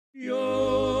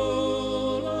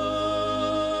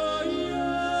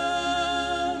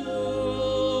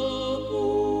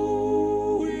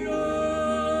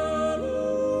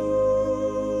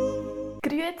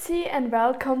Grüezi and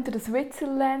welcome to the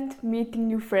Switzerland Meeting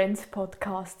New Friends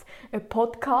podcast, a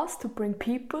podcast to bring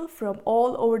people from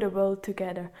all over the world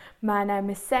together. My name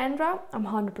is Sandra, I'm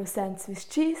 100% Swiss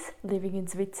cheese, living in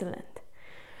Switzerland.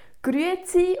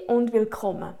 Grüezi und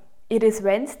willkommen. It is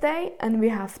Wednesday and we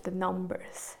have the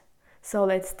numbers. So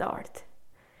let's start.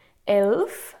 11,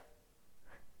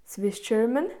 Swiss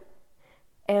German,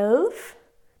 11,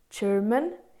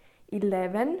 German,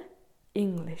 11,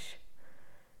 English.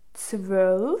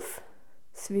 12,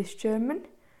 Swiss German,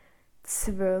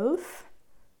 12,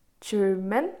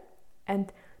 German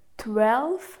and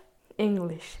 12,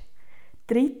 English.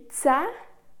 13,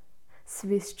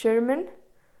 Swiss German,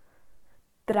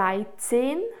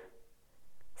 13,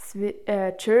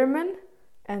 German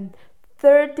and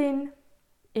 13,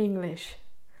 English.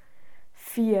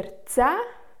 14,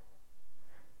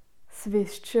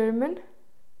 Swiss German,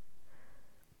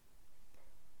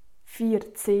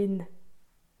 14,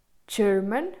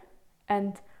 German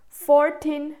and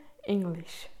 14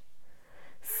 English.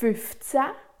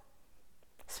 15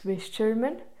 Swiss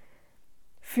German,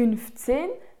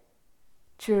 15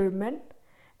 German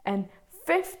and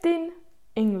 15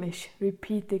 English.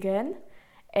 Repeat again.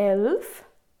 11,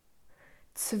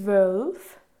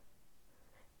 12,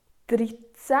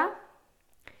 13,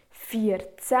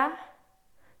 14,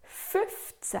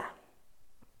 15.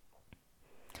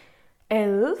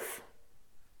 11,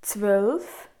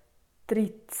 12,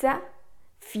 13,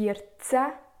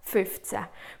 14, 15.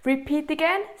 Repeat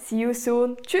again. See you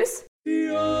soon. Tschüss.